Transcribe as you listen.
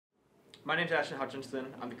My name's Ashton Hutchinson.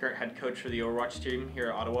 I'm the current head coach for the Overwatch team here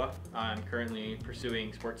at Ottawa. I'm currently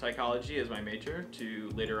pursuing sports psychology as my major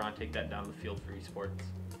to later on take that down the field for esports.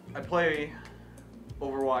 I play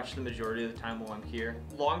Overwatch the majority of the time while I'm here.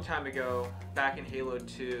 Long time ago, back in Halo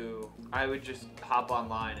 2, I would just hop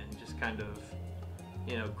online and just kind of,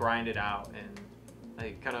 grind it out, and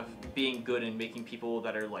like kind of being good and making people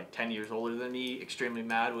that are like 10 years older than me extremely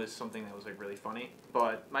mad was something that was like really funny.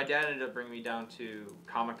 But my dad ended up bringing me down to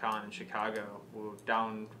Comic-Con in Chicago,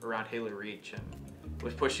 down around Halo Reach, and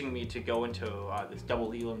was pushing me to go into this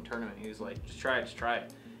double Elam tournament. He was like, just try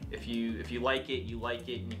it. If you like it, you like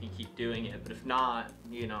it, and you can keep doing it. But if not,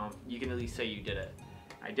 you can at least say you did it.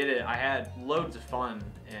 I did it. I had loads of fun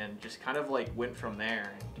and just kind of like went from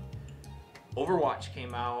there. And Overwatch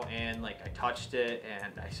came out, and like I touched it,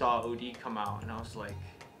 and I saw OD come out, and I was like,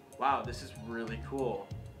 wow, this is really cool.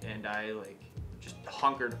 And I like just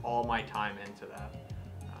hunkered all my time into that,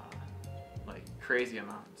 like crazy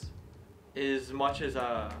amounts. As much as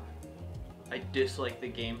I dislike the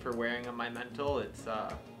game for wearing on my mental,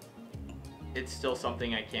 it's still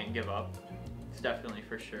something I can't give up. It's definitely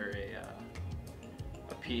for sure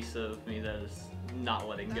a piece of me that is not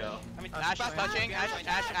letting go. I mean, Ash is touching.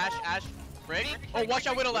 Ash. Ready? Oh, watch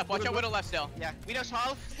out, Widow left. Watch out, Widow left still. Yeah. Widow's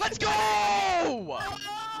half. Let's go!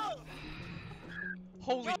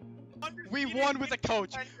 Holy. We won with a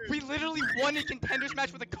coach. We literally won a contenders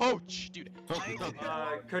match with a coach, dude.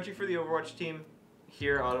 Coaching for the Overwatch team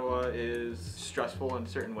here at Ottawa is stressful in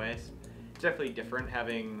certain ways. It's definitely different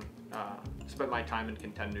having spent my time in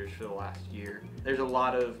contenders for the last year. There's a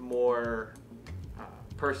lot of more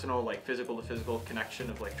personal, like physical to physical connection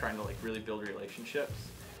of like trying to like really build relationships,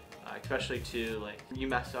 especially to like you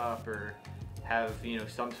mess up or have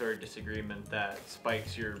some sort of disagreement that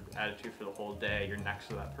spikes your attitude for the whole day. You're next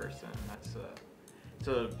to that person. It's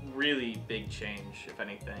a really big change, if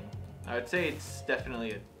anything. I would say it's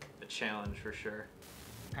definitely a challenge for sure.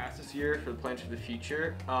 Past this year for the plans for the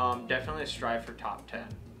future, definitely strive for top 10.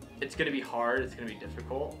 It's going to be hard, it's going to be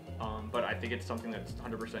difficult, but I think it's something that's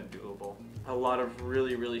 100% doable. A lot of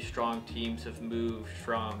really strong teams have moved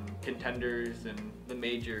from contenders and the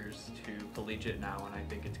majors to collegiate now, and I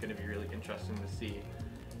think it's going to be really interesting to see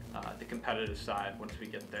the competitive side once we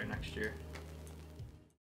get there next year.